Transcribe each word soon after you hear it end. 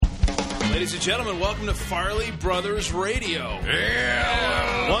Ladies and gentlemen, welcome to Farley Brothers Radio.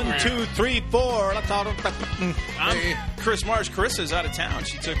 Yeah. 1, 2, 3, 4. I'm Chris Marsh. Carissa's out of town.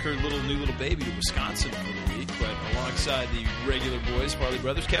 She took her new little baby to Wisconsin for the week, but alongside the regular boys, Farley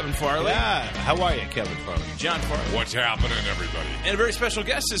Brothers, Kevin Farley. Yeah. How are you, Kevin Farley? John Farley. What's happening, everybody? And a very special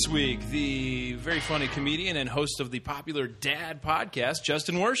guest this week, the very funny comedian and host of the popular Dad podcast,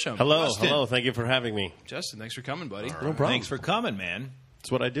 Justin Worsham. Hello, Justin. hello. Thank you for having me. Justin, thanks for coming, buddy. No problem. Thanks for coming, man.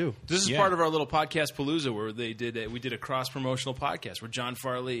 That's what I do. This is part of our little podcast palooza where we did a cross promotional podcast where John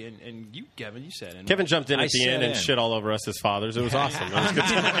Farley and you, Kevin, you sat in. Kevin jumped in I at the end and sat in. shit all over us as fathers. It was awesome. It was good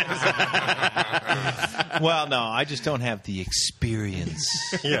time. Well, no, I just don't have the experience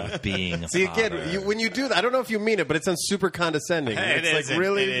of being a See, father. again, when you do that, I don't know if you mean it, but it sounds super condescending. It It's isn't.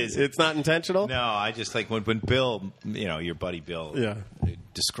 really, It isn't. it's not intentional? No, I just like when Bill, your buddy Bill,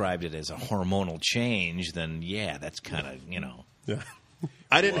 described it as a hormonal change, then that's kind of, Yeah.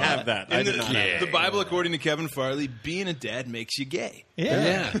 I didn't have that. I did not have that. The Bible, according to Kevin Farley, being a dad makes you gay.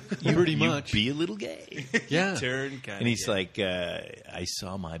 Yeah. Pretty much. Be a little gay. Yeah. Turn kind And he's like, I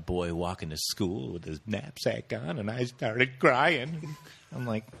saw my boy walking to school with his knapsack on, and I started crying. I'm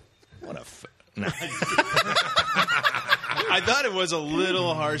like, what a... No. I thought it was a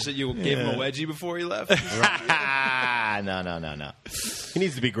little harsh that you gave him a wedgie before he left. No. He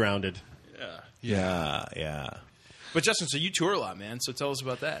needs to be grounded. Yeah. But Justin, so you tour a lot, man. So tell us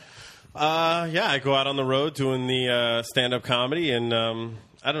about that. I go out on the road doing the stand-up comedy, and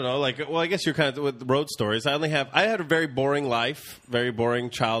I don't know, I guess you're kind of with road stories. I had a very boring life, very boring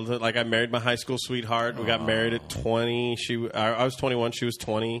childhood. Like, I married my high school sweetheart. We got married at 20. I was 21. She was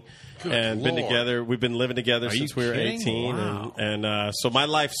 20. And been together. We've been living together since we were 18. Wow. And so my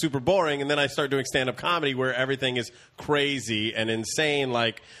life's super boring. And then I start doing stand-up comedy where everything is crazy and insane.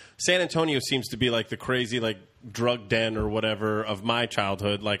 Like, San Antonio seems to be like the crazy, drug den or whatever of my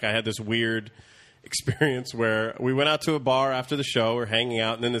childhood. Like, I had this weird experience where we went out to a bar after the show. We're hanging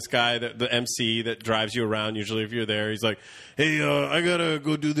out, and then this guy, the MC that drives you around, usually if you're there, he's like, hey, I gotta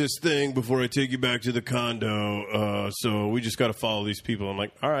go do this thing before I take you back to the condo, so we just gotta follow these people. I'm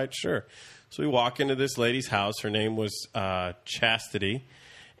like, all right, sure. So we walk into this lady's house. Her name was Chastity.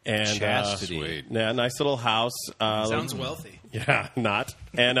 And Chastity. Nice little house. Sounds wealthy. Yeah, not.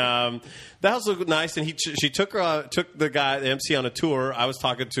 And the house looked nice, and she took the guy, the MC, on a tour. I was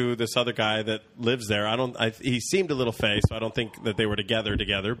talking to this other guy that lives there. He seemed a little fey, so I don't think that they were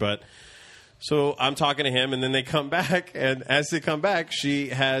together. But so I'm talking to him, and then they come back, and as they come back, she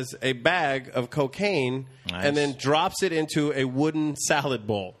has a bag of cocaine, and then drops it into a wooden salad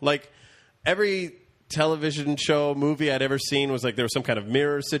bowl. Like, every television show, movie I'd ever seen was there was some kind of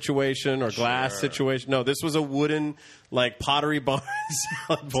mirror situation or glass situation. No, this was a wooden, Pottery Barn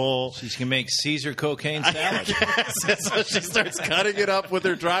salad bowl. She can make Caesar cocaine salad. So she starts cutting it up with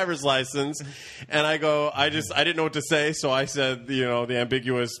her driver's license, and I didn't know what to say, so I said, the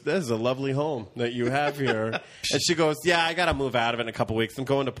ambiguous, this is a lovely home that you have here. And she goes, yeah, I got to move out of it in a couple weeks. I'm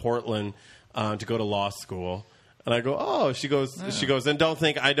going to Portland to go to law school. And I go, oh. She goes, and don't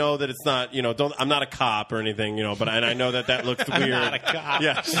think, I know that it's not, I'm not a cop or anything, but I know that looks weird. I'm not a cop.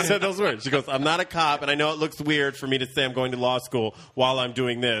 Yeah, she said those words. She goes, I'm not a cop, and I know it looks weird for me to say I'm going to law school while I'm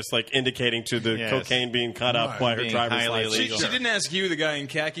doing this, indicating to the cocaine being cut up by her driver's license. She didn't ask you, the guy in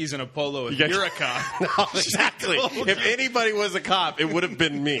khakis and a polo, if you're a cop. No, exactly. If anybody was a cop, it would have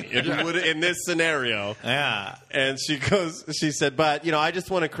been me. In this scenario. Yeah. And she said, but, I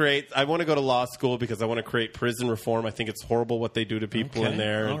just want to I want to go to law school because I want to create prison reform. I think it's horrible what they do to people in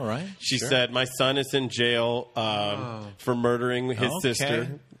there. All right. She said, my son is in jail for murdering his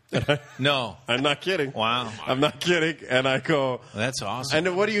sister. No. I'm not kidding. Wow. I'm not kidding. And I go, that's awesome.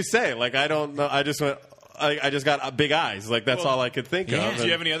 and what do you say? I don't know. I just went, I just got big eyes. That's all I could think of. Do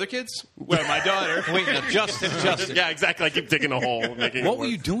you have any other kids? Well, my daughter. Wait, no, Justin. Yeah, exactly. I keep digging a hole. What were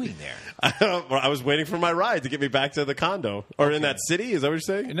you doing there? I was waiting for my ride to get me back to the condo. Or in that city? Is that what you're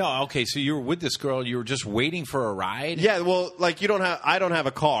saying? No, okay, so you were with this girl. You were just waiting for a ride? Yeah, well, I don't have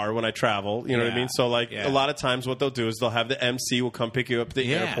a car when I travel. You know what I mean? So, a lot of times what they'll do is they'll have the MC will come pick you up at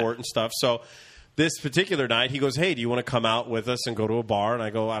the airport and stuff. So this particular night, he goes, hey, do you want to come out with us and go to a bar? And I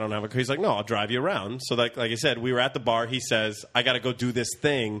go, I don't have a car. He's like, no, I'll drive you around. So, like I said, we were at the bar. He says, I got to go do this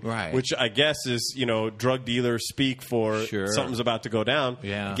thing, which I guess is, drug dealers speak for something's about to go down.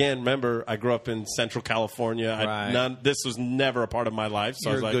 Yeah. Again, remember, I grew up in Central California. This was never a part of my life. So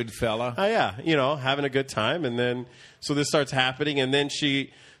You're I was a good fella. Oh, yeah, having a good time. And then So this starts happening, and then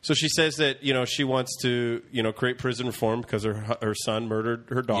she says that she wants to create prison reform because her son murdered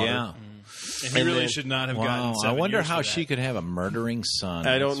her daughter. Yeah. And he really should not have gotten 7 I wonder years how for she that. could have a murdering son.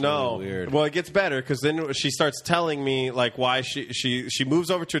 I don't That's know. Really weird. Well, it gets better because then she starts telling me like why she moves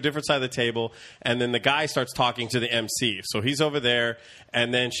over to a different side of the table, and then the guy starts talking to the MC. So he's over there,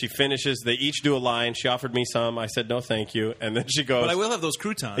 and then she finishes. They each do a line. She offered me some. I said no, thank you. And then she goes, But I will have those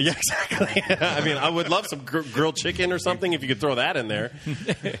croutons. Yeah, exactly. I mean, I would love some grilled chicken or something if you could throw that in there.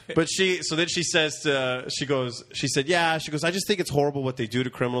 But so then she says, she said, I just think it's horrible what they do to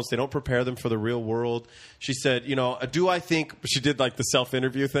criminals. They don't prepare them for the real world. She said, do I think, she did like the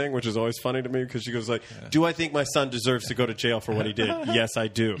self-interview thing, which is always funny to me because she goes like, do I think my son deserves to go to jail for what he did? Yes, I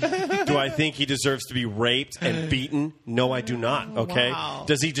do. Do I think he deserves to be raped and beaten? No, I do not. Okay. Wow.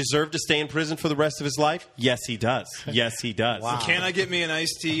 Does he deserve to stay in prison for the rest of his life? Yes, he does. Yes, he does. Wow. Can I get me an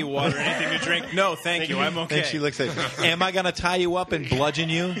iced tea, water, anything to drink? No, thank you. I'm okay. And she looks like, am I going to tie you up and bludgeon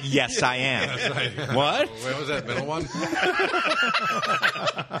you? Yes, I am. What? What was that middle one?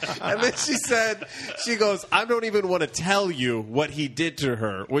 And then she goes, I don't even want to tell you what he did to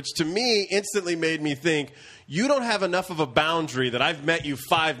her, which to me instantly made me think, you don't have enough of a boundary that I've met you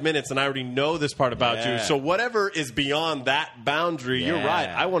 5 minutes and I already know this part about you. Yeah. So whatever is beyond that boundary, you're Yeah. right.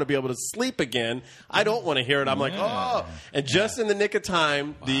 I want to be able to sleep again. I don't want to hear it. I'm like, oh. And just in the nick of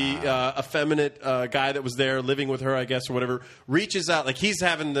time, the effeminate guy that was there living with her, I guess, or whatever, reaches out. Like he's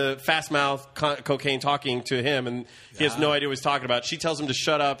having the fast mouth cocaine talking to him, and he has no idea what he's talking about. She tells him to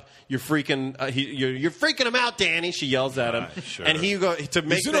shut up. You're freaking you're freaking him out, Danny. She yells at him. Sure. And he go to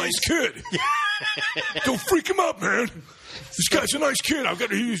make He's a nice kid. Don't freak him up, man. This guy's a nice kid.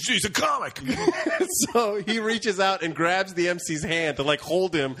 He's a comic. So he reaches out and grabs the MC's hand to like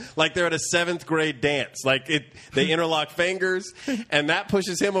hold him like they're at a 7th grade dance. Like they interlock fingers, and that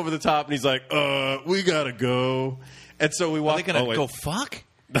pushes him over the top. And he's like, we gotta go. And so we walk. Are they going to go fuck?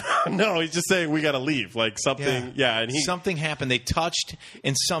 No, he's just saying we got to leave. Like something, yeah. And something happened. They touched,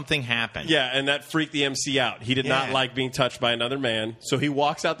 and something happened. Yeah, and that freaked the MC out. He did not like being touched by another man. So he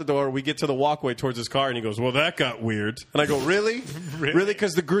walks out the door. We get to the walkway towards his car, and he goes, well, that got weird. And I go, really? Really?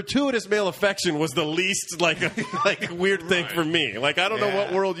 Because the gratuitous male affection was the least like weird thing for me. Like, I don't know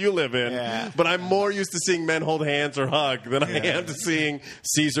what world you live in, but I'm more used to seeing men hold hands or hug than I am to seeing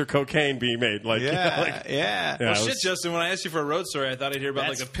Caesar cocaine being made. Like, Well, shit, Justin, when I asked you for a road story, I thought I'd hear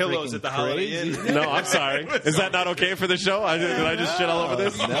about the pillows at the Holiday Inn. No, I'm sorry. Is that not okay for the show? Did I just shit all over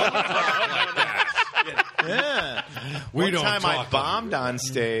this? Yeah. One time don't I talk bombed on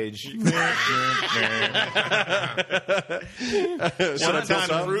stage. One of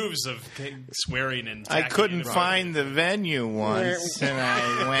those grooves of swearing and I tacking couldn't and find the venue once, and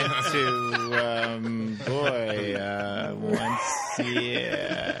I went to once.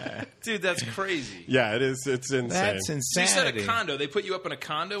 Dude, that's crazy. Yeah, it is. It's insane. That's So you insanity. said a condo. They put you up in a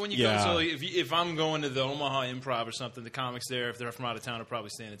condo when you Yeah. go. So if I'm going to the Omaha Improv or something, the comics there, if they're from out of town, are probably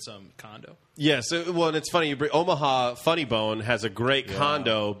staying in some condo. Yes. Well, and it's funny. You bring, Omaha Funny Bone has a great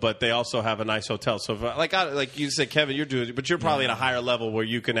condo, but they also have a nice hotel. So, if, like you said, Kevin, you're doing, but you're probably at a higher level where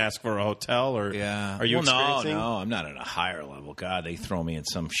you can ask for a hotel. Or are you experiencing? No, I'm not at a higher level. God, they throw me in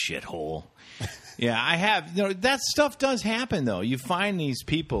some shithole. Yeah, I have. That stuff does happen, though. You find these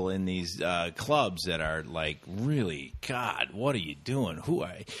people in these clubs that are like, really, God, what are you doing? Who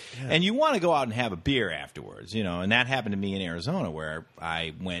are you? And you want to go out and have a beer afterwards, and that happened to me in Arizona where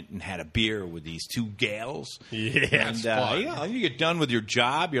I went and had a beer with these two gals. Yeah, and you get done with your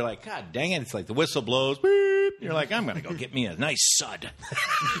job, you're like, God dang it, it's like the whistle blows, beep. You're like, I'm going to go get me a nice sud.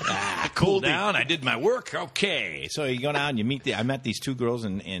 Cool down, I did my work, okay. So you go down, I met these two girls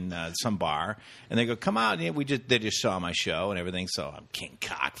in some bar, and they go, come out. And they just saw my show and everything, so I'm king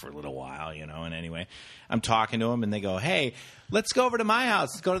cock for a little while, and anyway, I'm talking to them, and they go, hey, let's go over to my house.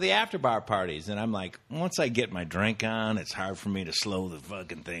 Let's go to the after bar parties. And I'm like, once I get my drink on, it's hard for me to slow the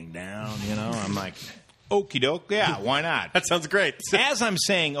fucking thing down, I'm like, okie doke, yeah, why not? That sounds great. As I'm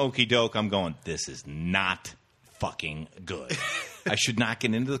saying okie doke, I'm going, this is not fucking good. I should not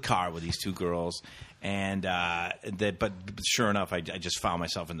get into the car with these two girls. And but sure enough, I just found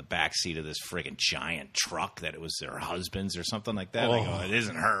myself in the back seat of this friggin' giant truck that it was their husband's or something like that. I go, it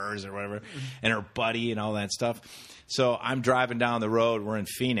isn't hers or whatever, and her buddy and all that stuff. So I'm driving down the road. We're in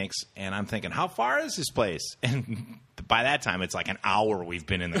Phoenix, and I'm thinking, how far is this place? And by that time, it's like an hour we've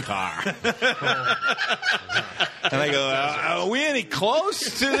been in the car. And I go, are we any close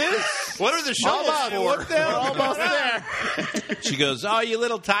to this? What are the shovels for? What the hell? Almost there. She goes, oh, you a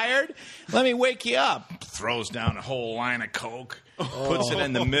little tired? Let me wake you up. Throws down a whole line of Coke, puts it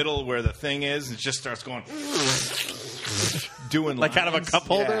in the middle where the thing is, and just starts going doing like out of a lines. cup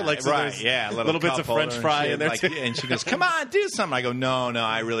holder, Yeah, like so right? there's Yeah, little bits cup of French holder fry and in there. shit, and she goes, "Come on, do something." I go, "No,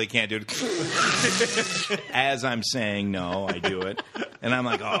 I really can't do it." As I'm saying no, I do it, and I'm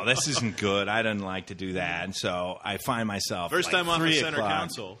like, "Oh, this isn't good. I didn't like to do that." And so I find myself First like time off of 3 center o'clock.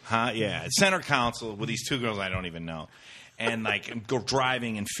 console. Huh? Yeah, center console with these 2 girls I don't even know. And like go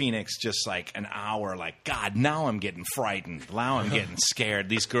driving in Phoenix just like an hour, like, God, now I'm getting frightened. Now I'm getting scared.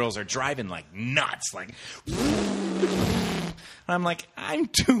 These girls are driving like nuts. Like, I'm like, I'm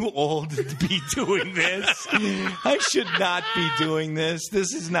too old to be doing this. I should not be doing this.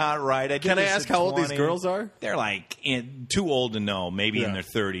 This is not right. Can I ask how old these girls are? They're like too old to know, maybe in their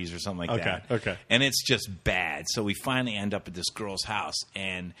 30s or something like that. Okay. And it's just bad. So we finally end up at this girl's house,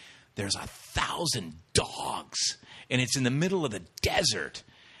 and there's 1,000 dogs, and it's in the middle of the desert.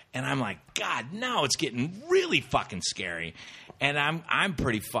 And I'm like, God, now it's getting really fucking scary. And I'm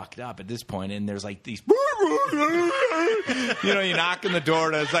pretty fucked up at this point, and there's like these, you knock on the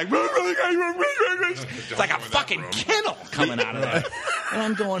door, and it's like, it's like a fucking kennel coming out of there. And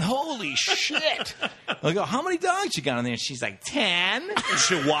I'm going, holy shit. I go, how many dogs you got in there? And she's like, 10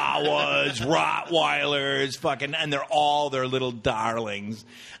 Chihuahuas, Rottweilers, fucking, and they're all their little darlings.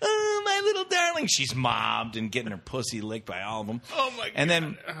 Oh, my little darling. She's mobbed and getting her pussy licked by all of them. Oh, my God. And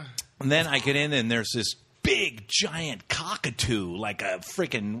then I get in, and there's this big, giant cockatoo, like a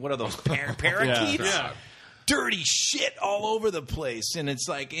freaking, what are those, parakeets? Yeah. Dirty shit all over the place, and it's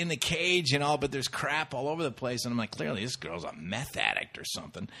like in the cage and all, but there's crap all over the place, and I'm like, clearly this girl's a meth addict or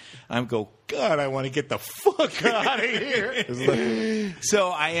something. I go, God, I want to get the fuck out of here. So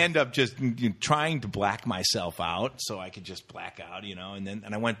I end up just trying to black myself out so I could just black out, and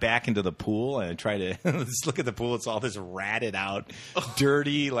I went back into the pool, and I tried to let's look at the pool. It's all this ratted out,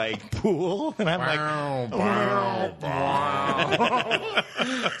 dirty like pool, and I'm like,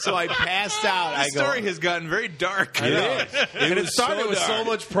 so I passed out. The story has gotten very dark. And it started with so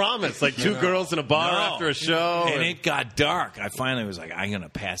much promise, like 2 girls in a bar after a show. And it got dark. I finally was like, I'm going to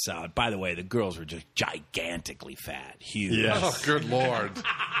pass out. By the way, the girls were just gigantically fat. Huge. Yes. Oh, good Lord.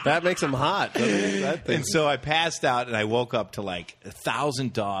 That makes them hot. Doesn't it? That thing. And so I passed out, and I woke up to like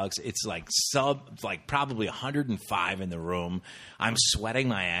 1,000 dogs. It's like probably 105 in the room. I'm sweating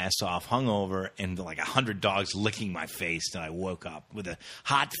my ass off, hungover, and like 100 dogs licking my face. And I woke up with a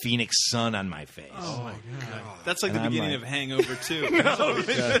hot Phoenix sun on my face. Oh, my God. That's like And the I'm beginning like- of Hangover 2. That's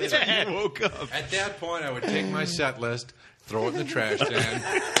when you woke up. At that point, I would take my set list, throw it in the trash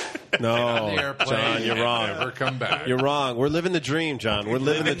can, No, on the airplane, John, you're and wrong. never come back. You're wrong. We're living the dream, John. We're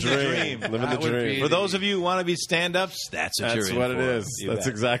living the dream. Living the That would dream. be- For those of you who want to be stand-ups, that's what you're That's in what it for. is. You That's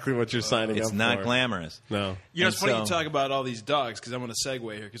bet. exactly what you're signing up It's for. not glamorous. No. You know, it's And funny you so- talk about all these dogs because I'm going to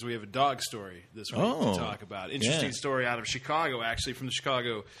segue here because we have a dog story this week Oh. to talk about. Interesting Yeah. story out of Chicago, actually, from the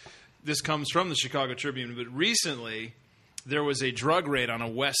Chicago. This comes from the Chicago Tribune, but recently there was a drug raid on a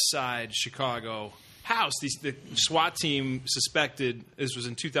West Side Chicago house. The SWAT team suspected, this was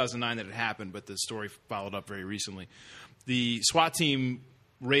in 2009 that it happened, but the story followed up very recently. The SWAT team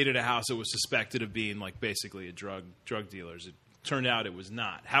raided a house that was suspected of being like basically a drug dealers. It turned out it was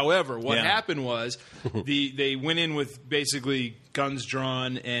not. However, what Yeah. happened was they went in with basically guns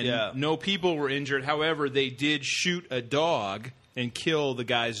drawn and no people were injured. However, they did shoot a dog and kill the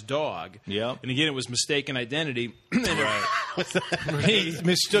guy's dog. Yep. And again, it was mistaken identity. He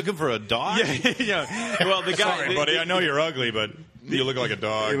mistook him for a dog? Yeah. Well, the guy. Sorry, buddy. I know you're ugly, but you look like a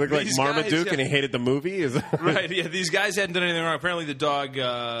dog. You look like These Marmaduke guys, and he hated the movie? Is Right, yeah. These guys hadn't done anything wrong. Apparently, the dog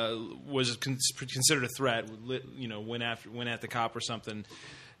was considered a threat. Went at the cop or something.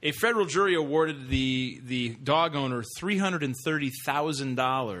 A federal jury awarded the dog owner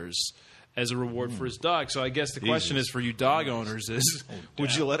 $330,000 as a reward for his dog. So I guess the question is for you dog owners is: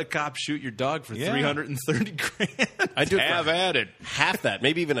 would you let a cop shoot your dog for $330,000? I do Have at it. half that,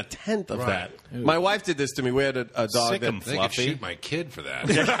 maybe even a tenth of Right. that. My wife did this to me. We had a dog Sick that 'em, They could Fluffy. shoot my kid for that.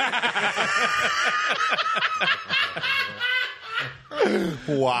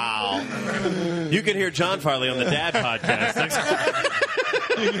 Wow. you can hear John Farley on the Dad podcast.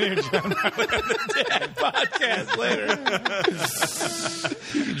 Podcast later.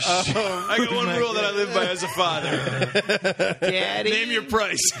 I got one rule that I live by as a father: Daddy. name your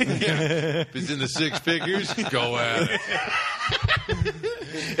price. If it's in the 6 figures, go at it.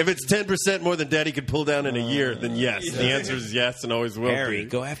 If it's 10% more than Daddy could pull down in a year, then yes. The answer is yes and always will Harry, be.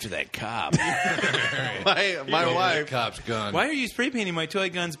 go after that cop. My Go get wife. a cop's gun. Why are you spray painting my toy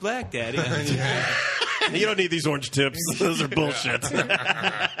guns black, Daddy? You don't need these orange tips. Those are bullshit.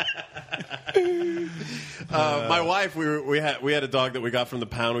 My wife, we had a dog that we got from the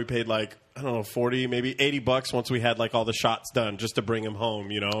pound. We paid like, I don't know, 40, maybe $80 once we had like all the shots done just to bring him home,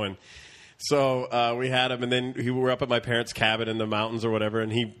 and So we had him, and then we were up at my parents' cabin in the mountains or whatever,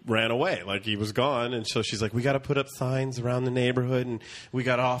 and he ran away. Like, he was gone. And so she's like, we got to put up signs around the neighborhood, and we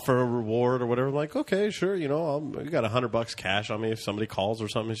got to offer a reward or whatever. I'm like, okay, sure. You got $100 cash on me if somebody calls or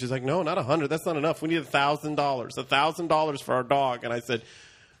something. And she's like, no, not 100. That's not enough. We need $1,000. $1,000 for our dog. And I said,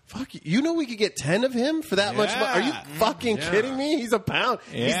 fuck, you know we could get 10 of him for that much money? Are you fucking kidding me? He's a pound.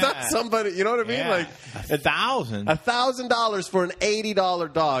 He's not somebody, you know what I mean? Like $1,000 for an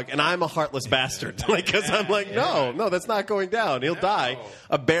 $80 dog, and I'm a heartless bastard. Like, because I'm like, no, that's not going down. He'll die.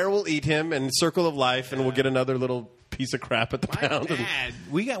 A bear will eat him, and Circle of Life, and we'll get another little piece of crap at the pound. Dad,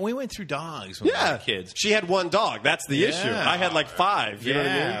 we went through dogs when we were kids. She had one dog. That's the issue. I had like 5. You know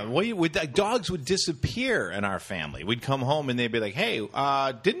what I mean? Dogs would disappear in our family. We'd come home and they'd be like, "Hey,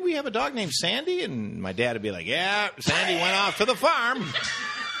 didn't we have a dog named Sandy?" And my dad would be like, "Yeah, Sandy went off to the farm."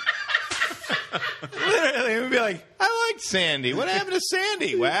 Literally, we'd be like, "I liked Sandy. What happened to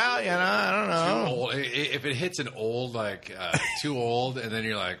Sandy?" Well, I don't know. Too old. If it hits an old, too old, and then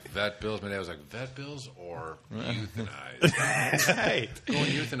you're like, vet bills. My dad was like, vet bills or euthanize. Right. Going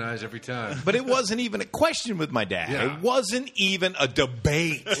euthanize every time. But it wasn't even a question with my dad. Yeah. It wasn't even a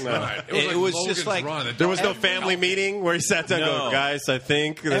debate. Right. It was just like there was no family meeting where he sat down and go, guys, I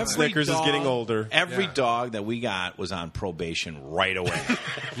think that Snickers is getting older. Every dog that we got was on probation right away.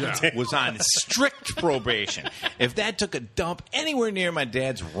 Yeah. Was on strict probation. If that took a dump anywhere near my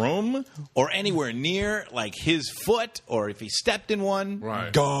dad's room or anywhere near like his foot, or if he stepped in one,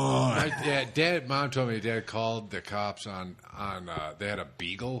 Right. gone. Mom told me Dad called the cops on they had a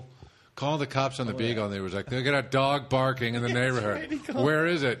beagle. Called the cops on the beagle, and they was like, they got a dog barking in the neighborhood. Where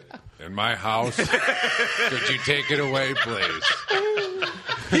is it? In my house. Could you take it away, please?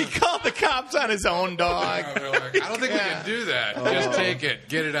 He called the cops on his own dog. They're like, I don't think we can do that. Just take it.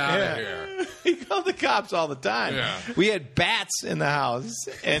 Get it out of here. He called the cops all the time. Yeah. We had bats in the house,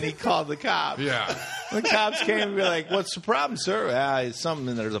 and he called the cops. Yeah. The cops came and be like, "What's the problem, sir?" It's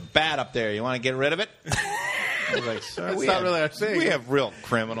something. There's a bat up there. You want to get rid of it? I was like, "Sir, That's not really our thing. We have real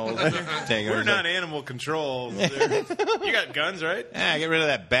criminals. We're not animal control. You got guns, right? Yeah, get rid of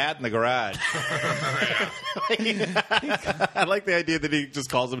that bat in the garage." I like the idea that he just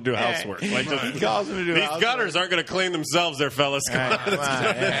calls them to do housework. Like, He calls them to do these housework. gutters aren't going to clean themselves there, fellas. Come on. Come on.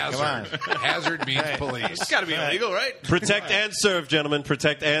 Yeah, come on. Hazard means police. It's got to be illegal, right? Protect and serve, gentlemen.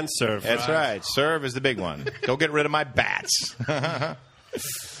 Protect and serve. That's right. Serve is the big one. Go get rid of my bats.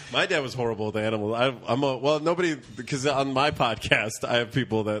 My dad was horrible with animals. Nobody, because on my podcast, I have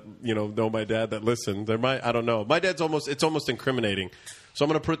people that know my dad that listen. I don't know. My dad's it's almost incriminating. So I'm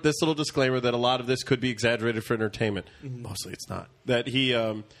going to put this little disclaimer that a lot of this could be exaggerated for entertainment. Mostly it's not. That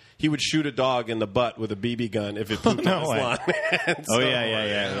he would shoot a dog in the butt with a BB gun if it pooped on his lawn. Oh,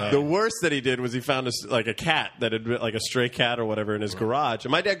 yeah. The worst that he did was he found a cat that had been, like a stray cat or whatever in his garage.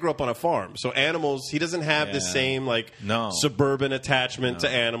 And my dad grew up on a farm, so animals. He doesn't have the same suburban attachment to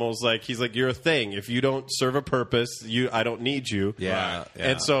animals. Like he's like, you're a thing. If you don't serve a purpose, I don't need you. Yeah.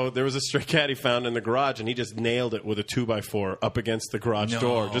 And so there was a stray cat he found in the garage, and he just nailed it with a 2x4 up against the garage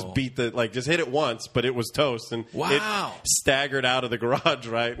door. Just just hit it once, but it was toast, and it staggered out of the garage.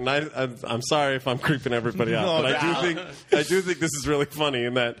 Right, and I'm sorry if I'm creeping everybody out, but I do think this is really funny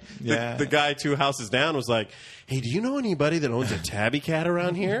in that the guy 2 houses down was like, "Hey, do you know anybody that owns a tabby cat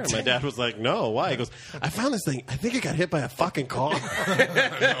around here?" And my dad was like, "No, why?" He goes, "I found this thing. I think it got hit by a fucking car."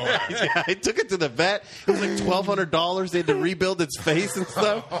 I took it to the vet. It was like $1,200. They had to rebuild its face and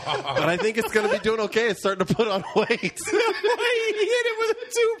stuff. But I think it's going to be doing okay. It's starting to put on weight. He hit it with a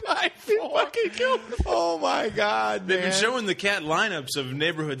 2x4. Fucking killed him. Oh my God! They've been showing the cat lineups of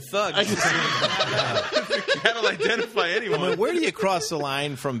neighborhood thugs. That'll identify anyone. I mean, where do you cross the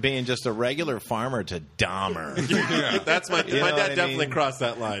line from being just a regular farmer to Dahmer? That's my dad definitely crossed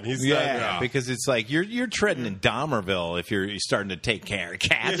that line. He's because it's like you're treading in Dahmerville if you're starting to take care of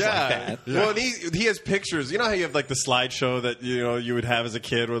cats like that. Well, and he has pictures. You know how you have like the slideshow that you would have as a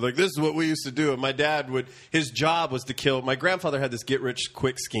kid, where like this is what we used to do. And my dad his job was to kill. My grandfather had this get rich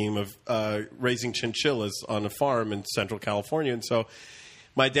quick scheme of raising chinchillas on a farm in Central California, and so.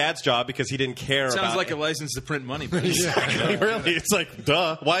 My dad's job, because he didn't care about... Sounds like a license to print money. Exactly, really. It's like,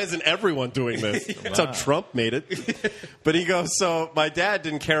 duh. Why isn't everyone doing this? That's how Trump made it. But he goes, so my dad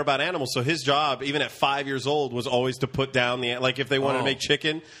didn't care about animals, so his job, even at 5 years old, was always to put down the... Like, if they wanted to make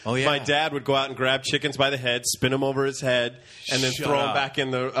chicken, my dad would go out and grab chickens by the head, spin them over his head, and then throw them back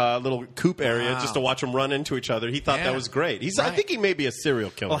in the little coop area just to watch them run into each other. He thought that was great. I think he may be a serial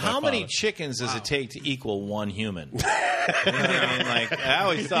killer. Well, how many chickens does it take to equal one human? You know what I mean? Like,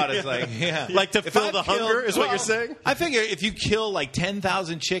 always thought it's like, Like to If fill I've the hunger killed- is what well, you're saying? I figure if you kill like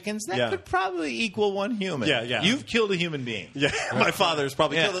 10,000 chickens, that Yeah. could probably equal one human. Yeah. You've killed a human being. Yeah, my father's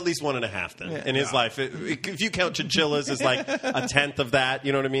probably Yeah. killed at least 1.5 then in his life. If you count chinchillas as like a tenth of that,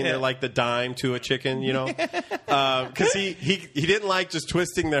 you know what I mean? Yeah. They're like the dime to a chicken, you know? Because he didn't like just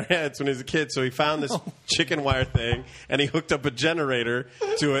twisting their heads when he was a kid, so he found this chicken wire thing and he hooked up a generator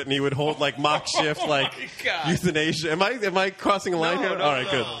to it, and he would hold like mock shift, like euthanasia. Am I crossing a line here? no, All right,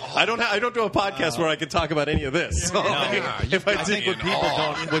 good. I don't do a podcast where I can talk about any of this. So, if I I think did,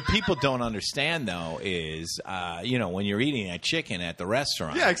 what people don't understand though is, when you're eating a chicken at the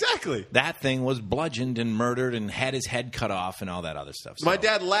restaurant, yeah, exactly. that thing was bludgeoned and murdered and had his head cut off and all that other stuff. My So-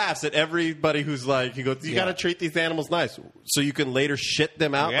 dad laughs at everybody who's like, he goes, "You got to treat these animals nice, so you can later shit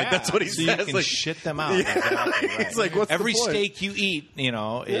them out." Like that's what he so says. You can like, shit them out. Yeah. Exactly, right. It's like, what's every the point? steak you eat,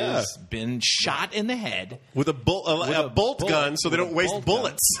 is been shot in the head with a bolt gun, so they don't waste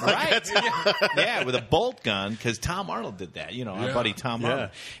bullets. Like, Right? that's- Yeah, with a bolt gun, because Tom Arnold did that. Our buddy Tom Arnold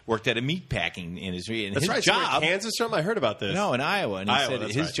Yeah. worked at a meat packing industry, and That's his right. So where job. Kansas from? I heard about this. No, in Iowa, and he Iowa, said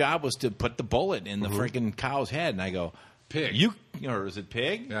that's his right. job was to put the bullet in the freaking cow's head, and I go, Pig. or is it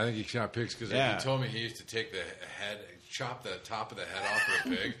pig? Yeah, I think he shot pigs because Yeah. he told me he used to take the head, chop the top of the head off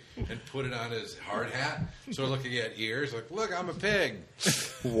of a pig, and put it on his hard hat. So looking at ears, like, look, I'm a pig.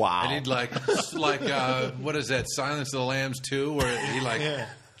 Wow. And he'd like what is that? Silence of the Lambs 2, where he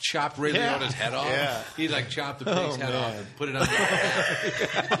chopped Ray Liotta's head off. Yeah. He'd like chop the pig's head off and put it on the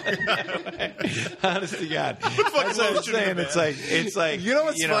hat. Honest to God, that's what I'm saying. It's like You know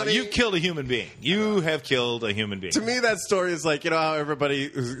what's funny? You killed a human being. You have killed a human being. To me, that story is like, how everybody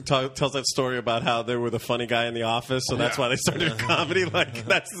tells that story about how they were the funny guy in the office, so that's why they started comedy. Like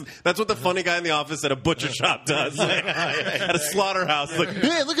that's what the funny guy in the office at a butcher shop does. Like, at a slaughterhouse, like,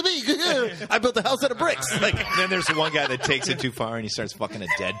 hey, look at me! I built a house out of bricks. Like, then there's the one guy that takes it too far and he starts fucking a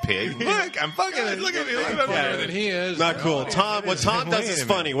dead pig. Look, I'm fucking it. Look at me. Look at me. Better than he is. not cool. Tom, what Tom does Wait a is minute.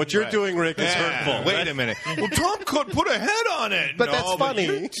 funny. What you're doing, Rick, is hurtful. Wait a minute. Well, Tom could put a head on it. But that's funny.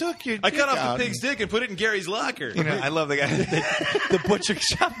 You took your I dick cut off out. the pig's dick and put it in Gary's locker. I love the guy, the butcher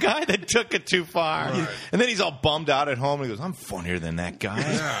shop guy that took it too far. Right. And then he's all bummed out at home and he goes, I'm funnier than that guy.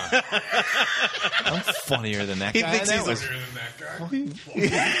 Yeah. I'm funnier than that He guy. thinks That he's was-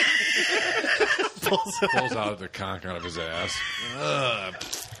 Pulls out the conch out of his ass.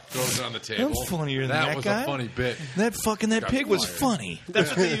 Throws it on the table. I'm funnier than that was guy. a funny bit. that Got pig was fired. funny. That's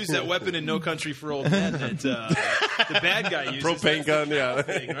what they use that weapon in No Country for Old Men that the bad guy uses. Propane gun, yeah.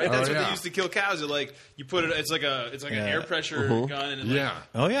 Thing, right? That's what yeah. they use to kill cows. It like you put it. It's like an air pressure gun, and it Yeah.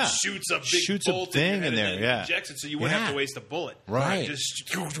 Oh, yeah. shoots a big Shoots a bolt thing your head in there, and then yeah. ejects it, so you wouldn't have Yeah. to waste a bullet. Right.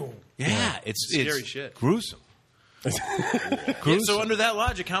 Just Yeah, it's Scary shit. gruesome. Yeah, so under that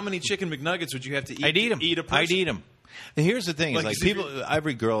logic, how many chicken McNuggets would you have to eat? I'd eat them. To eat a person? I'd eat them. And here's the thing: is Like, like if people,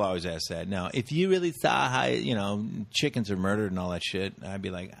 every girl always asks that. Now, if you really saw how chickens are murdered and all that shit, I'd be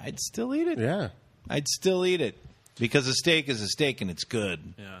like, I'd still eat it. Yeah. I'd still eat it because a steak is a steak and it's good.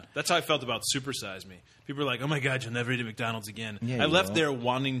 Yeah, that's how I felt about Super Size Me. People were like, "Oh my God, you'll never eat at McDonald's again." Yeah, I you left will. there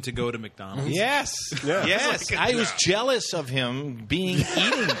wanting to go to McDonald's. Yes, yes. I was jealous of him eating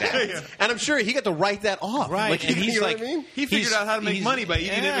that. And I'm sure he got to write that off. Right, Like, and you he's know like, what I mean? He figured out how to make he's- money by eating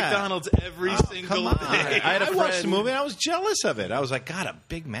at yeah. McDonald's every single Come on. day. I had a watched the friend- movie and I was jealous of it. I was like, God, a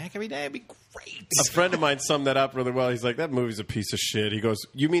Big Mac every day would be great. A friend of mine summed that up really well. He's like, that movie's a piece of shit. He goes,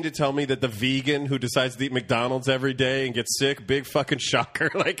 you mean to tell me that the vegan who decides to eat McDonald's every day and gets sick, big fucking shocker.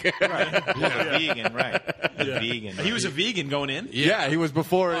 Like, A vegan, right? A vegan. He was a vegan going in. yeah, he was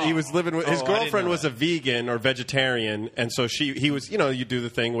before he was living with his Oh, I didn't girlfriend know was a vegan or vegetarian, and so he was, you do the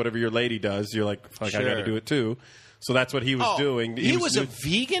thing, whatever your lady does, you're like, fuck, I got to Sure. do it too. So that's what he was doing. He was a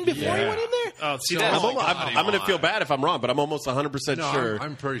vegan before he went in there? Oh, see, So- that's I'm going to feel bad if I'm wrong, but I'm almost 100% No, sure.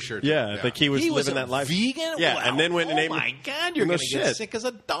 I'm pretty sure. Too. Yeah, like he was He was living a that life. vegan? Yeah, Wow. and then went and oh ate. my God, you're No going to get shit. sick as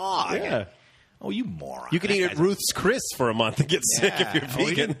a dog. Yeah. Oh, you moron. You can That eat at guy's- Ruth's Chris for a month and get sick if you're Oh, he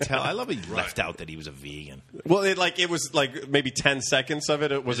vegan. didn't tell. I love he left out that he was a vegan. Well, it was like maybe 10 seconds of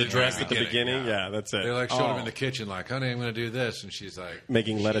it. It was In the addressed at the beginning, beginning. yeah. Yeah, that's it. They like showed him in the kitchen, like, honey, I'm going to do this, and she's like,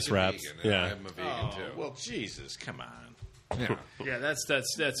 Making she's lettuce a wraps. vegan, and Yeah. I'm a vegan too. Well, Jesus, come on. Yeah. yeah, that's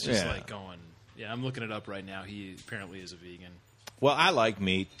just Yeah. like going. Yeah, I'm looking it up right now. He apparently is a vegan. Well, I like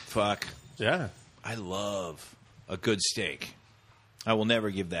meat. Fuck. Yeah. I love a good steak. I will never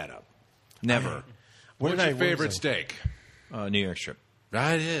give that up. Never. What's your favorite steak? New York strip.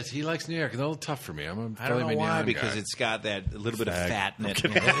 Right, it is. He likes New York. It's a little tough for me. I'm a I don't know filet why, mignon because guy. it's got that little bit of fat in it.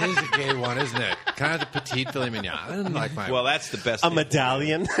 It is a gay one, isn't it? Kind of the petite filet mignon. I didn't like my. Well, that's the best. A thing.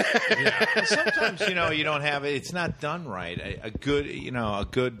 medallion. Sometimes you don't have it. It's not done right. A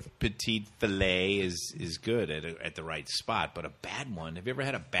good petite fillet is good at the right spot, but a bad one. Have you ever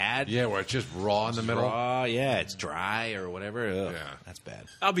had a bad? yeah, where it's just raw in the middle. Raw, yeah, it's dry or whatever. Ugh, Yeah. that's bad.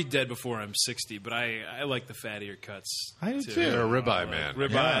 I'll be dead before I'm 60, but I like the fattier cuts. I do too. You're a ribeye man.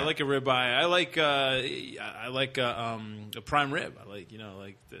 Ribeye. Yeah. I like a ribeye. I like a prime rib. I like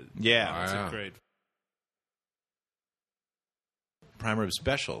the Yeah. It's Yeah. great. Prime rib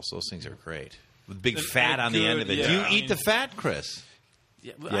specials. Those things are great with big They're fat on the end of it. good, Do you yeah. eat the fat, Chris?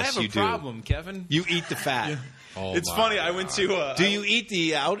 Yeah, but Yes, I have a you do. problem, Kevin. You eat the fat. Oh, It's my funny. I God. went to. Do you eat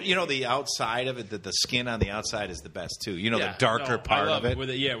the the outside of it? The skin on the outside is the best too. The darker part of of it. Where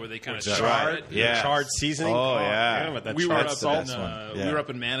they kind of that char right? it. Yeah. Charred seasoning. Oh, yeah. damn it, that We were, charred up That's the in, best one. we Yeah. were up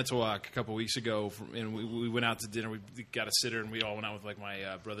in Manitowoc a couple weeks ago, and we went out to dinner. We got a sitter, and we all went out with like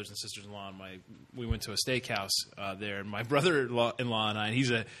my brothers and sisters-in-law. And we went to a steakhouse there, and my brother-in-law and I. And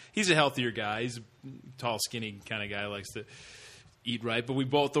he's a healthier guy. He's a tall, skinny kind of guy. Likes to eat right, but we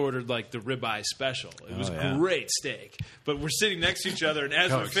both ordered like the ribeye special. It was yeah. great steak. But we're sitting next to each other, and as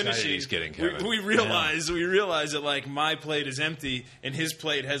How we're excited finishing, he's getting, Kevin. we realize that like my plate is empty, and his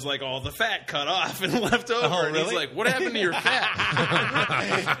plate has like all the fat cut off and left over. And he's really? like, "What happened to your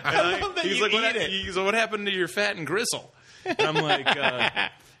fat?" He's like, eat it. He's like, "What happened to your fat and gristle?" And I'm like,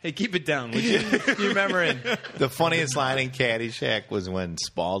 "Hey, keep it down, would you?" You remember the funniest line in Caddyshack was when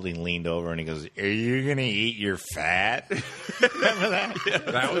Spalding leaned over and he goes, "Are you going to eat your fat?" Remember that?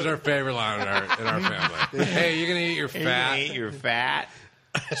 That was our favorite line in our family. Hey, you're gonna eat your Are you gonna fat? eat your fat?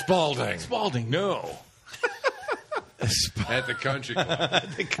 Spalding Spalding, no. at the country club.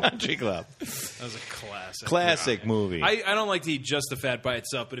 The Country Club. That was a classic. Classic movie. I don't like to eat just the fat by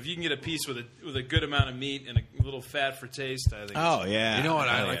itself, but if you can get a piece with a good amount of meat and a little fat for taste, I think. Oh, yeah. You know what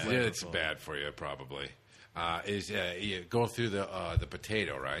I Oh, like yeah. to do? It's bad for you, probably. Is you go through the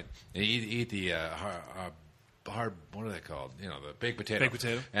potato, right? And you eat the hard. What are they called? The baked potato. Baked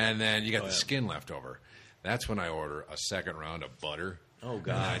potato. And then you got the skin left over. That's when I order a second round of butter. Oh, God.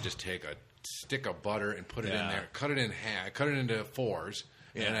 And I just take a stick of butter and put it in Yeah. there. Cut it in half. Cut it into fours.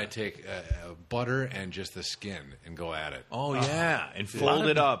 And I take butter and just the skin and go at it. Oh, yeah. And fold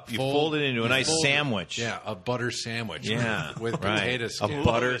it up. You fold it into a nice fold it. sandwich. Yeah, a butter sandwich. Yeah. with right. potato skin. A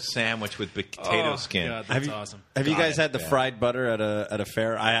butter sandwich with potato skin. God, that's awesome. Have you guys had the yeah. fried butter at a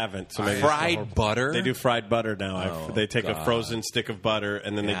fair? I haven't. So maybe Fried butter? They do fried butter now. Oh, they take a God. frozen stick of butter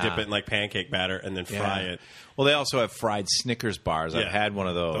and then Yeah. they dip it in like pancake batter and then fry it. Well, they also have fried Snickers bars. I've Yeah. had one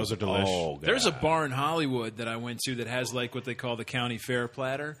of those. Those are delicious. Oh, God. There's a bar in Hollywood that I went to that has like what they call the county fair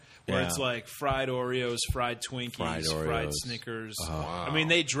platter, where Yeah. it's like fried Oreos, fried Twinkies, Fried fried, Oreos. Snickers. Wow. I mean,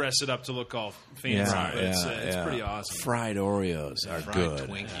 they dress it up to look all fancy, Yeah, but it's yeah. pretty awesome. Fried Oreos are Fried good.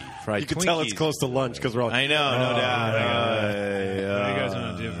 Twinkie. Fried You can tell it's Twinkies. close to lunch because we're all. I know, no doubt. What do you guys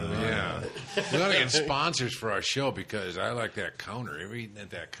want to do for that? Yeah. We got to get sponsors for our show because I like that counter. Ever eaten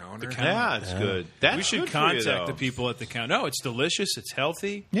at that counter? Yeah, it's good. That's We should good for you, contact though. the people at the counter. No, it's delicious. It's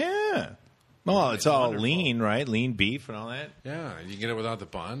healthy. Yeah. Well, it's all lean, right? Lean beef and all that. Yeah, you can get it without the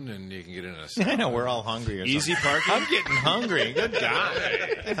bun, and you can get it in a I salad. know we're all hungry. Or Easy something. parking. I'm getting hungry. Good God.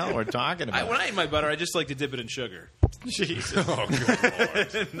 What the hell we're talking about? When I eat my butter, I just like to dip it in sugar. Jesus. Oh,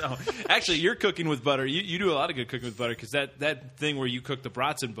 good Lord. No, actually, you're cooking with butter. You do a lot of good cooking with butter because that thing where you cook the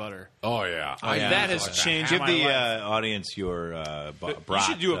brats in butter, Oh, yeah. that has like changed Give my the life. audience your brat.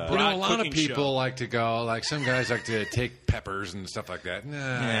 should do a You know, a lot of cooking people show. like to go, like some guys like to take peppers and stuff like that.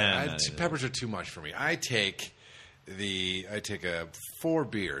 Nah, not peppers are too much for me. I take 4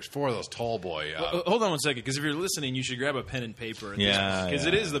 beers, 4 of those tall boy. Hold on one second, because if you're listening, you should grab a pen and paper. Yeah, because yeah.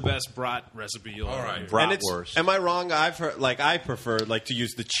 it is the best brat recipe you'll ever right. hear. Bratwurst. Am I wrong? I've heard, I prefer to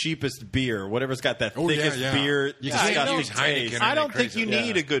use the cheapest beer, whatever's got that thickest beer. You disgusting can't use taste. Heineken. I don't think Crazy. you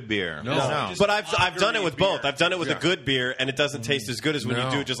need a good beer. No. But I've done it with beer. both. I've done it with Yeah. a good beer, and it doesn't taste as good as when No.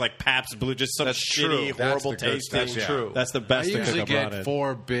 you do just like Pabst Blue, just some That's shitty, true. That's horrible the good- tasting. that's true. That's the I best to usually cook a brat get in.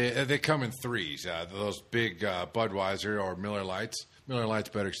 4 big. They come in threes. Those big Budweiser or Miller Lights. Miller Lights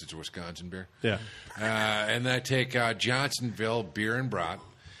better because it's a Wisconsin beer. Yeah. And then I take Johnsonville beer and brat.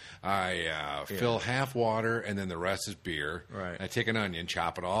 I fill half water and then the rest is beer. Right. I take an onion,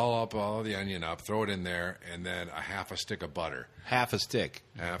 chop it all the onion up, throw it in there, and then a half a stick of butter. Half a stick.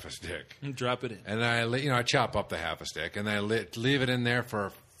 Half a stick. Drop it in. And I chop up the half a stick, and then I leave it in there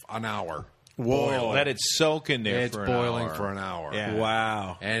for an hour. Whoa. Let it soak in there It's for an boiling hour. for an hour. Yeah.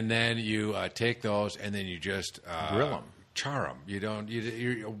 Wow. And then you take those, and then you just Grill 'em. char them. You don't.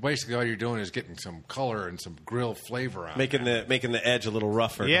 You're basically all you're doing is getting some color and some grill flavor on Making it. the edge a little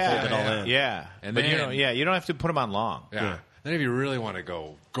rougher to Yeah, hold it all in. yeah. And But then- you don't have to put them on long. Yeah. Then if you really want to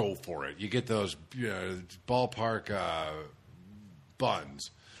go for it. You get those ballpark buns.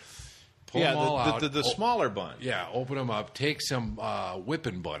 Pull them all out. The smaller bun. Yeah, open them up. Take some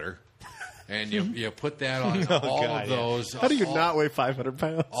whipping butter, and you put that on all of those. How do you not weigh 500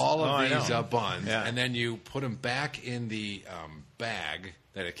 pounds? All of these buns, Yeah. and then you put them back in the bag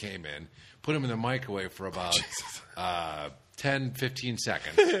that it came in. Put them in the microwave for about 10, 15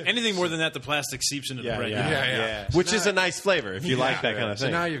 seconds. Anything more than that, the plastic seeps into the bread. Yeah. Which is a nice flavor if you like that kind of So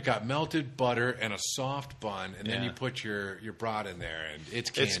thing. now you've got melted butter and a soft bun, and then you put your brat in there, and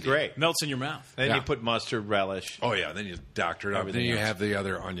it's candy. It's great. Melts in your mouth. Then Yeah. you put mustard, relish. Oh yeah, then you doctor it up. Everything Then you else. have the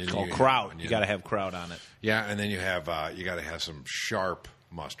other onion. Oh, you kraut. onion. You got to have kraut on it. Yeah, and then you have you got to have some sharp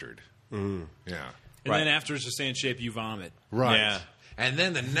mustard. Yeah, And then after it's just stay in shape, you vomit. right. Yeah. And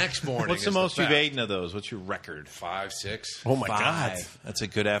then the next morning, What's the is most you've best. eaten of those? What's your record? 5, 6. Oh my God. 5. That's a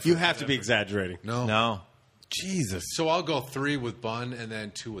good effort. You have to be exaggerating. No. Jesus. So I'll go 3 with bun and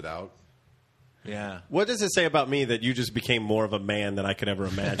then 2 without. Yeah. What does it say about me that you just became more of a man than I could ever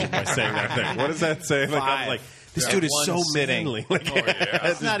imagine by saying that thing? What does that say? Like, I'm 5. like, this Yeah. dude is One so sitting. manly. Like,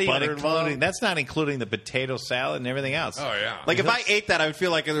 That's not even butter including. involved. That's not including the potato salad and everything else. Oh yeah. Like if I ate that, I would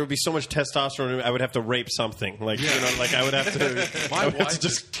feel like there would be so much testosterone. I would have to rape something. Like like I would have to. my wife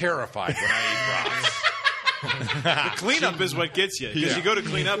is terrified when I eat brats. The cleanup is what gets you. Because you go to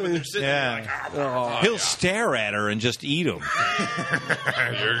clean up and they're sitting there like, He'll stare at her and just eat them.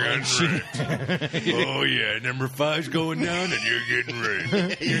 You're getting raped. Oh, yeah. Number 5's going down, and you're getting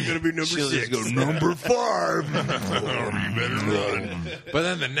raped. You're going to be number 6. Go, number 5. You better run. But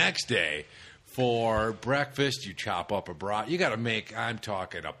then the next day, for breakfast, you chop up a brat. You got to make, I'm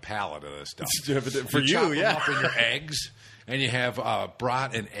talking, a pallet of this stuff. For you, chop them yeah. up in your eggs, and you have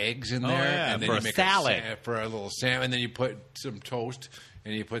brat and eggs in there. yeah, and then for you a make salad. for a little salmon. And then you put some toast,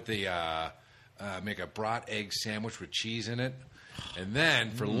 and you put the make a brat egg sandwich with cheese in it. And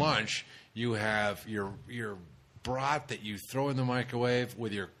then for lunch, you have your brat that you throw in the microwave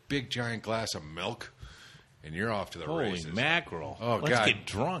with your big giant glass of milk. And you're off to the Holy races. mackerel! Oh, Let's God. get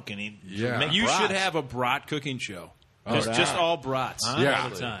drunk and eat. Yeah. make you brats. should have a brat cooking show. Just all brats. Yeah, All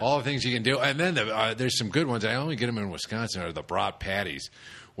the time. all the things you can do, and then there's some good ones. I only get them in Wisconsin. Are the brat patties,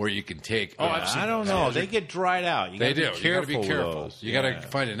 where you can take. I don't know. They get dried out. You They gotta do. Be You got to careful be with careful. those. You got to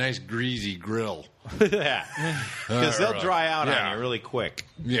find a nice greasy grill. Yeah, because they'll Right. dry out Yeah. on you really quick.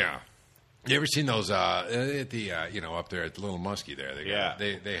 Yeah. You ever seen those at the up there at the Little Muskie there? Yeah.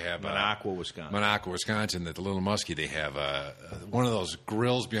 They have Minocqua, Wisconsin. Minocqua, Wisconsin. At the Little Muskie, they have one of those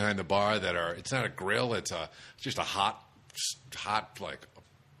grills behind the bar that are. It's not a grill. It's just a hot like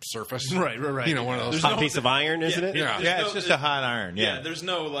surface. Right. You know, one of those. Hot piece of iron, isn't it? Yeah. Yeah, it's just a hot iron. Yeah, Yeah, there's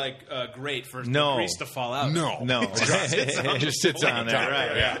no grate for No. the grease to fall out. No. no, It just sits on there,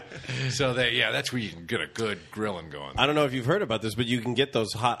 right? Yeah. So that's where you can get a good grilling going. I don't know if you've heard about this, but you can get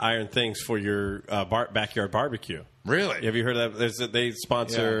those hot iron things for your backyard barbecue. Really? Have you heard of that? They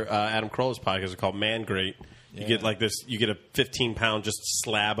sponsor Adam Carolla's podcast. It's called Man Grate. You get like this. You get a 15-pound just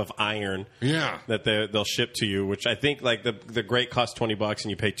slab of iron. Yeah. That they'll ship to you. Which I think like the grate costs $20 and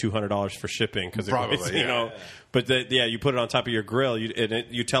you pay $200 for shipping because Probably, you know. But you put it on top of your grill.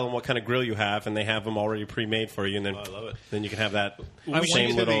 You tell them what kind of grill you have, and they have them already pre-made for you. And then I love it. Then you can have that We should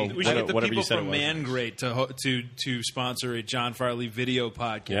same get little we should get the whatever people you said from it was. Man Great to sponsor a John Farley video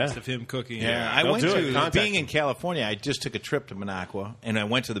podcast Yeah. of him cooking. Yeah, I They'll went do it. to Contact being them. in California. I just took a trip to Minocqua, and I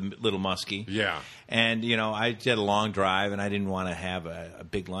went to the Little Muskie. Yeah. And I did a long drive, and I didn't want to have a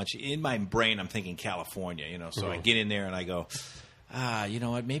big lunch. In my brain, I'm thinking California. So I get in there and I go, you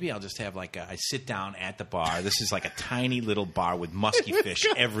know what? Maybe I'll just have I sit down at the bar. This is like a tiny little bar with musky fish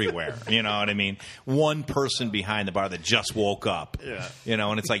everywhere. You know what I mean? One person behind the bar that just woke up. Yeah.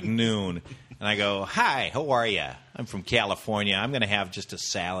 And it's like noon. And I go, hi, how are you? I'm from California. I'm going to have just a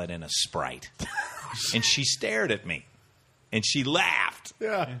salad and a Sprite. And she stared at me. And she laughed.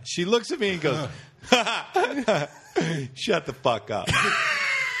 Yeah. She looks at me and goes, shut the fuck up.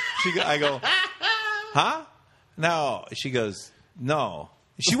 I go, huh? No. She goes, no.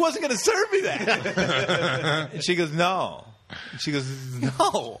 She wasn't going to serve me that. And she goes, no. She goes,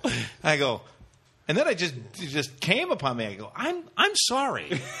 no. I go, and then I just came upon me. I go, I'm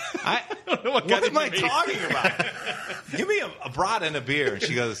sorry. I don't know what am I talking about? Give me a brat and a beer. And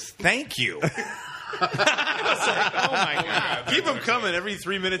she goes, thank you. I was like, oh my god, keep them coming every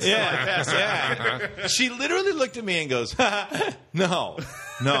 3 minutes. Yeah. She literally looked at me and goes, no,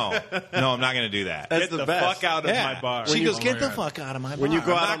 I'm not going to do that. That's Get the best. fuck out of my bar. She goes, get the fuck out of my bar. When you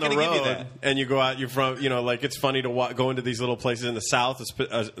go I'm out not on the gonna give you road that. and you go out, you're from, like it's funny to go into these little places in the South. It's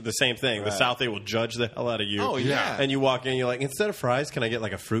the same thing. The South, they will judge the hell out of you. Oh, yeah. And you walk in, you're like, instead of fries, can I get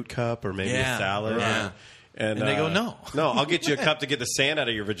like a fruit cup or maybe Yeah, a salad? right. And they go, no. No, I'll get you a cup to get the sand out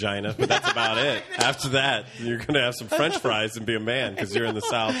of your vagina, but that's about it. After that, you're going to have some French fries and be a man because you're in the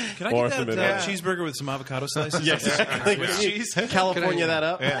South Can I or get the that Midwest. cheeseburger with some avocado slices? Yes. With cheese? California that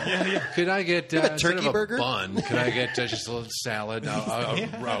up? Could I get a instead turkey of burger? a bun? Could I get just a little salad,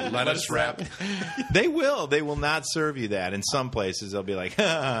 a lettuce wrap? They will. They will not serve you that. In some places, they'll be like,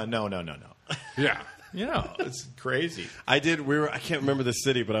 no. Yeah. You know, it's crazy. I can't remember the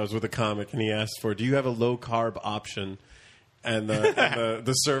city, but I was with a comic and he asked do you have a low carb option? And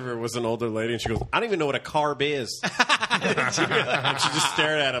the server was an older lady, and she goes, "I don't even know what a carb is." And she just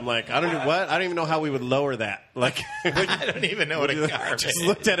stared at him like, "I don't know what. I don't even know how we would lower that." Like I don't even know what a carb just is.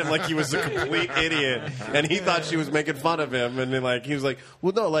 looked at him like he was a complete idiot, and he thought she was making fun of him. And then he was like,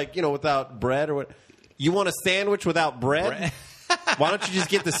 "Well, no, without bread or what? You want a sandwich without bread?" Why don't you just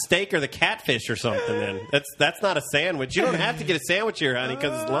get the steak or the catfish or something? Then that's not a sandwich. You don't have to get a sandwich here, honey,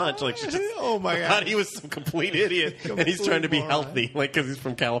 because it's lunch. Like, she just Oh, my God. thought he was some complete idiot, and he's trying to be healthy, like because he's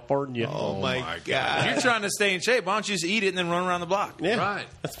from California. Oh, my If God. you're trying to stay in shape, why don't you just eat it and then run around the block? Yeah, Right.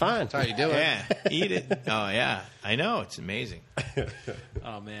 that's fine. That's how you do it. Yeah, eat it. Oh, yeah. I know. It's amazing.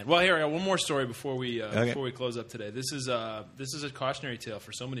 Oh man! Well, here I got one more story before we close up today. This is a cautionary tale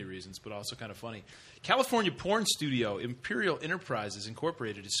for so many reasons, but also kind of funny. California porn studio Imperial Enterprises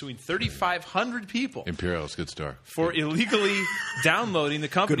Incorporated is suing 3,500 people Imperial's good store. for illegally downloading the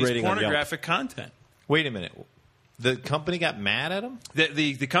company's rating on Yelp. pornographic content. Wait a minute. The company got mad at him?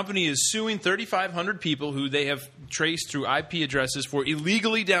 The company is suing 3,500 people who they have traced through IP addresses for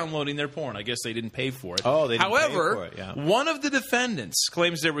illegally downloading their porn. I guess they didn't pay for it. Oh, they didn't pay However, for it, yeah. one of the defendants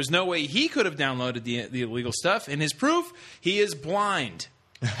claims there was no way he could have downloaded the illegal stuff, and his proof, he is blind.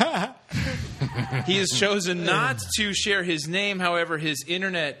 He has chosen not to share his name. However, his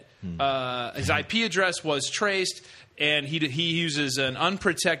internet, his IP address was traced, and he uses an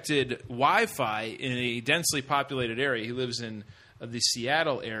unprotected Wi-Fi in a densely populated area. He lives in the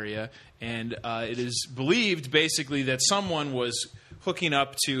Seattle area, and it is believed basically that someone was hooking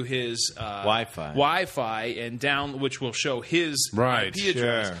up to his Wi-Fi and which will show his Right, IP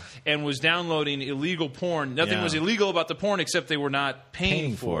address, sure. and was downloading illegal porn. Nothing Yeah. was illegal about the porn except they were not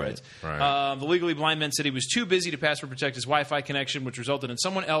paying for it. Right. The legally blind man said he was too busy to password protect his Wi-Fi connection, which resulted in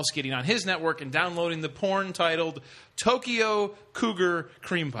someone else getting on his network and downloading the porn titled Tokyo Cougar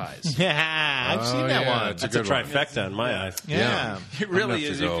Cream Pies. Yeah, I've seen that yeah, one. it's a That's a good one. trifecta in my eyes. Yeah. It really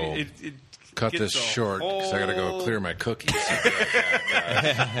I'm is. gonna have to It Cut gets this a short because I got to go whole- clear my cookies.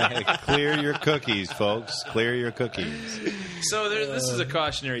 Clear your cookies, folks. Clear your cookies. So this is a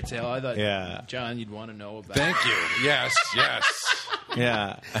cautionary tale. I thought, Yeah. John, you'd want to know about. Thank you. Yes, yes.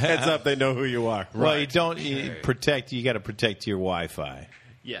 Yeah. Heads up, they know who you are. Well, you don't you protect. You got to protect your Wi-Fi.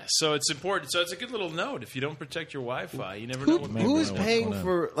 Yes, so it's important. So it's a good little note. If you don't protect your Wi-Fi, you never know what. Who's know what's paying going on.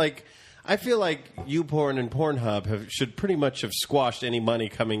 for I feel like YouPorn and Pornhub should pretty much have squashed any money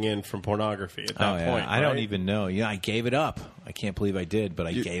coming in from pornography at that point. I don't right? even know. Yeah, I gave it up. I can't believe I did, but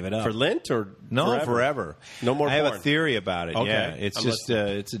I gave it up for Lent or No, forever. No more I have porn. a theory about it. Okay. Yeah, it's I'm just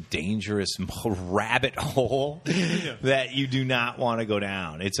it's a dangerous rabbit hole that you do not want to go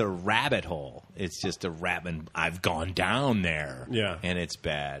down. It's a rabbit hole. It's just a rabbit. I've gone down there. Yeah. and it's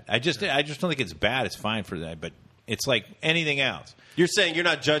bad. I just don't think it's bad. It's fine for that, but it's like anything else. You're saying you're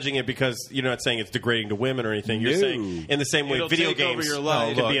not judging it because you're not saying it's degrading to women or anything. You're No. saying in the same way It'll video take over games your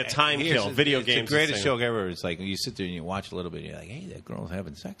life. can be a Look, time here's- kill. Video it's games the greatest is the show same. ever. It's like you sit there and you watch a little bit. And you're like, hey, that girl's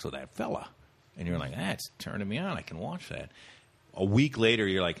having sex with that fella, and you're like, that's turning me on. I can watch that. A week later,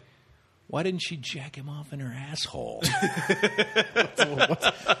 you're like, why didn't she jack him off in her asshole?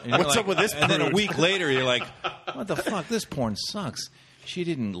 What's up with this And then a prude? week later, you're like, what the fuck? This porn sucks. She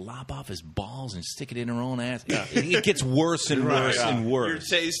didn't lop off his balls and stick it in her own ass. It gets worse and worse and Your worse.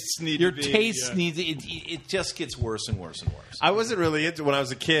 tastes need Your to be, taste needs it just gets worse and worse and worse. I wasn't really into when I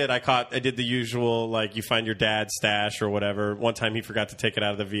was a kid. I did the usual like you find your dad's stash or whatever. One time he forgot to take it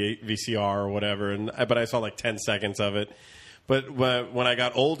out of the VCR or whatever, but I saw like 10 seconds of it. But when I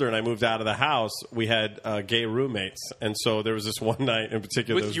got older and I moved out of the house, we had gay roommates, and so there was this one night in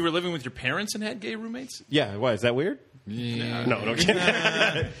particular. You were living with your parents and had gay roommates? Yeah, why is that weird? Yeah. No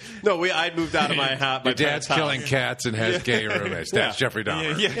kidding. No, I'd moved out of my house. Your dad's killing cats and has gay roommates. That's Jeffrey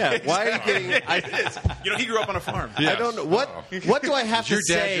Dahmer. Yeah, why are you getting? You know, he grew up on a farm. I don't know what do I have to Your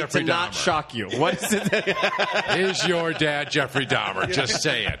dad, say Jeffrey to not Dahmer. shock you? What is it? Is your dad Jeffrey Dahmer? Just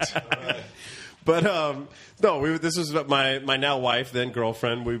say it. But no, this was my now wife, then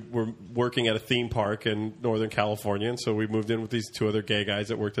girlfriend. We were working at a theme park in Northern California, and so we moved in with these two other gay guys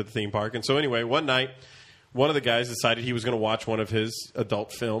that worked at the theme park. And so anyway, one night, one of the guys decided he was going to watch one of his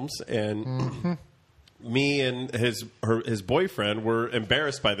adult films, and me and his boyfriend were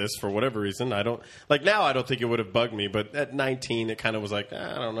embarrassed by this for whatever reason. I don't think it would have bugged me, but at 19, it kind of was like,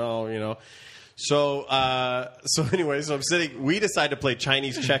 I don't know, you know. So anyway, I'm sitting. We decided to play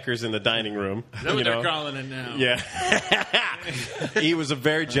Chinese checkers in the dining room. Is that what they're calling it now? Yeah. He was a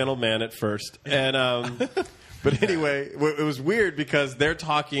very gentle man at first, and but anyway, it was weird because they're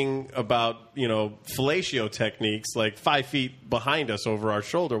talking about, you know, fellatio techniques like 5 feet behind us over our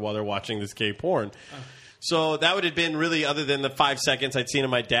shoulder while they're watching this gay porn. So that would have been really, other than the 5 seconds I'd seen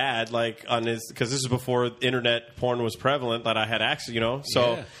of my dad, like on his, because this is before internet porn was prevalent, that I had access, you know.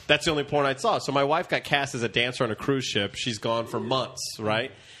 So that's the only porn I saw. So my wife got cast as a dancer on a cruise ship. She's gone for months,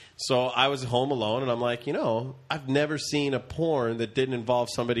 right? So I was home alone, and I'm like, you know, I've never seen a porn that didn't involve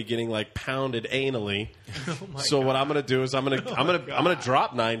somebody getting like pounded anally. So what I'm going to do is I'm going to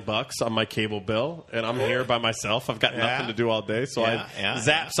drop $9 on my cable bill, and I'm here by myself. I've got nothing to do all day, so I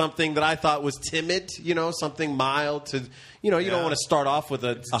zapped something that I thought was timid, you know, something mild to, you know, you don't want to start off with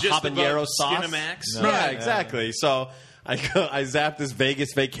a habanero sauce. Skinamax. No. Yeah, exactly. So I zapped this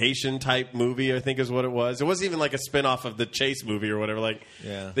Vegas Vacation type movie, I think is what it was. It wasn't even like a spinoff of the Chase movie or whatever. Like,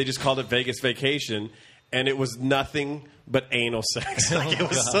 they just called it Vegas Vacation, and it was nothing but anal sex. Like, it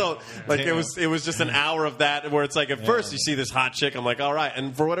was so, like, it was just an hour of that where it's like, at first you see this hot chick, I'm like, all right,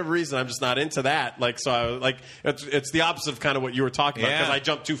 and for whatever reason, I'm just not into that. Like, so I was like, it's the opposite of kind of what you were talking about, because I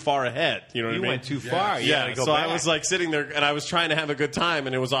jumped too far ahead. You know what I mean? You went too far. Yeah. So I was like sitting there, and I was trying to have a good time,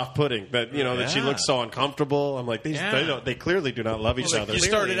 and it was off-putting that, you know, that she looked so uncomfortable. I'm like, they clearly do not love each other. You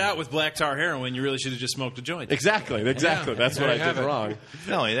started out with black tar heroin. You really should have just smoked a joint. Exactly. That's what I did wrong.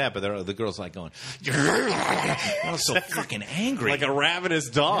 Not only that, but the girl's like going, I was so fucking angry. Like a ravenous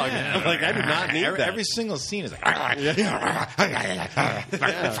dog. Yeah. Like, I do not need that. Every single scene is like,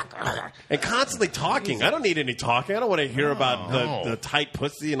 and constantly talking. I don't need any talking. I don't want to hear about the tight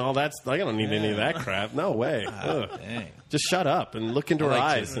pussy and all that. I don't need any of that crap. No way. Just shut up and look into her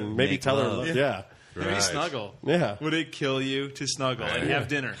eyes and maybe tell her. Yeah. Maybe snuggle. Yeah. Would it kill you to snuggle and have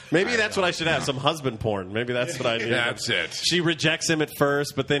dinner? Maybe that's what I should have. Some husband porn. Maybe that's what I need. That's it. She rejects him at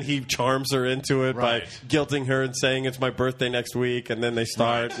first, but then he charms her into it by guilting her and saying it's my birthday next week, and then they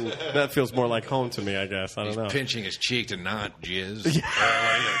start. And that feels more like home to me, I guess. I don't know. Pinching his cheek to not jizz.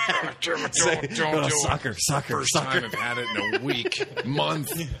 Sucker. First time I've had it in a week,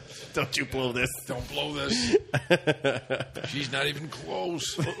 month. Don't you blow this. Don't blow this. She's not even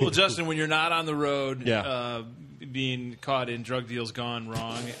close. Well, Justin, when you're not on the road, being caught in drug deals gone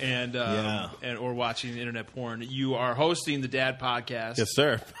wrong, and or watching internet porn, you are hosting the Dad Podcast. Yes,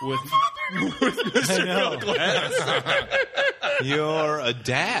 sir. With Mr. Bill Glass. You're a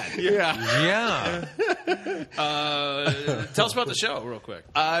dad. Yeah. Tell us about the show real quick.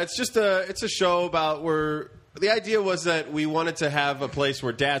 It's a show about the idea was that we wanted to have a place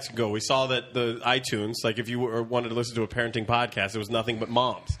where dads could go. We saw that the iTunes, like if you wanted to listen to a parenting podcast, it was nothing but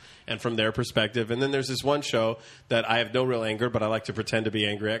moms and from their perspective. And then there's this one show that I have no real anger, but I like to pretend to be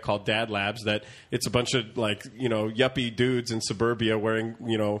angry at, called Dad Labs, that it's a bunch of, like, you know, yuppie dudes in suburbia wearing,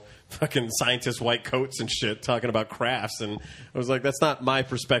 you know, fucking scientist white coats and shit talking about crafts. And I was like, that's not my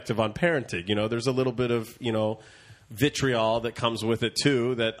perspective on parenting. You know, there's a little bit of, you know, vitriol that comes with it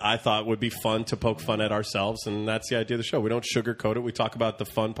too that I thought would be fun to poke fun at ourselves, and that's the idea of the show. We don't sugarcoat it. We talk about the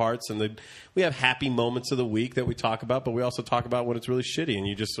fun parts, and we have happy moments of the week that we talk about, but we also talk about when it's really shitty and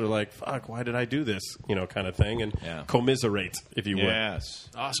you just are like, fuck, why did I do this, you know, kind of thing, and commiserate, if you would. Yes.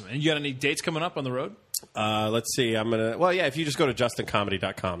 Awesome. And you got any dates coming up on the road? Let's see. If you just go to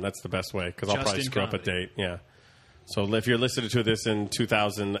justincomedy.com, that's the best way, because I'll probably screw up a date. Yeah. So if you're listening to this in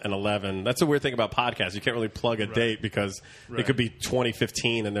 2011, that's a weird thing about podcasts. You can't really plug a date because it could be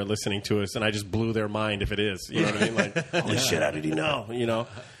 2015 and they're listening to us, and I just blew their mind if it is. You know what I mean? Like, holy shit, how did he know? You know?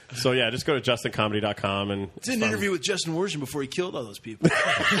 So, yeah, just go to justincomedy.com. And it's an interview with Justin Werschen before he killed all those people.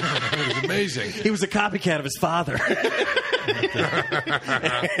 It was amazing. He was a copycat of his father. I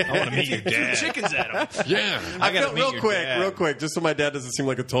want to meet your dad. Chickens at him. Yeah. I got real quick, just so my dad doesn't seem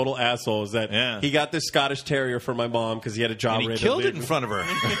like a total asshole, is that he got this Scottish Terrier for my mom because he had a job. And he killed it in front of her.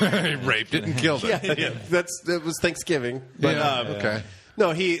 He raped it and killed it. That was Thanksgiving. But, okay.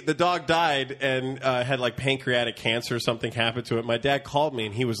 No, the dog died and had like pancreatic cancer or something happened to it. My dad called me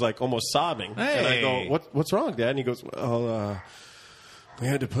and he was like almost sobbing. Hey. And I go, what's wrong, Dad? And he goes, well, we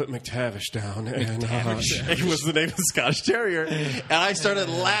had to put McTavish down. And he was the name of the Scottish Terrier. And I started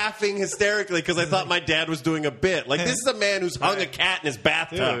laughing hysterically because I thought my dad was doing a bit. Like, this is a man who's hung a cat in his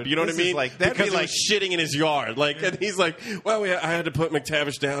bathtub. Dude, you know what I mean? Because he was shitting in his yard. Like, and he's like, well, I had to put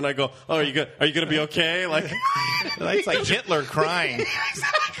McTavish down. I go, oh, are you going to be okay? Like, it's like Hitler crying.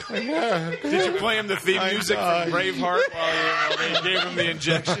 Exactly. Did you play him the theme music from Braveheart while they gave him the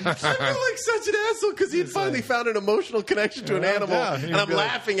injection? I feel like such an asshole because he'd finally found an emotional connection to an animal, and I'm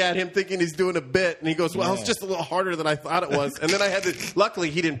laughing at him thinking he's doing a bit, and he goes, well, it's just a little harder than I thought it was. And then I had to, luckily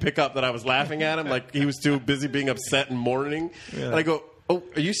he didn't pick up that I was laughing at him, like he was too busy being upset and mourning. And I go, oh,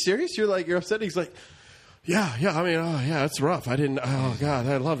 are you serious? You're upset? And he's like, yeah, I mean, oh, yeah, it's rough. Oh, God,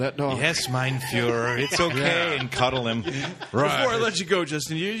 I love that dog. Yes, mein Führer. It's okay. And cuddle him. Right. Before I let you go,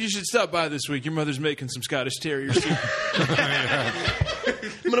 Justin, you should stop by this week. Your mother's making some Scottish Terrier soup. I'm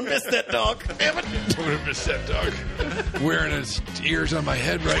going to miss that dog. Damn it. I'm going to miss that dog. Wearing his ears on my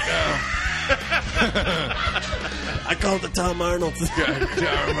head right now. I called it Tom Arnold.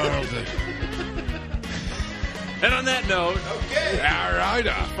 Tom Arnold. And on that note, All right.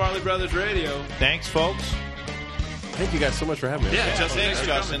 Farley Brothers Radio. Thanks, folks. Thank you guys so much for having me. Yeah, Justin. Thanks,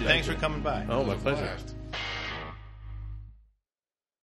 Justin. Thanks for coming by. Oh, my pleasure.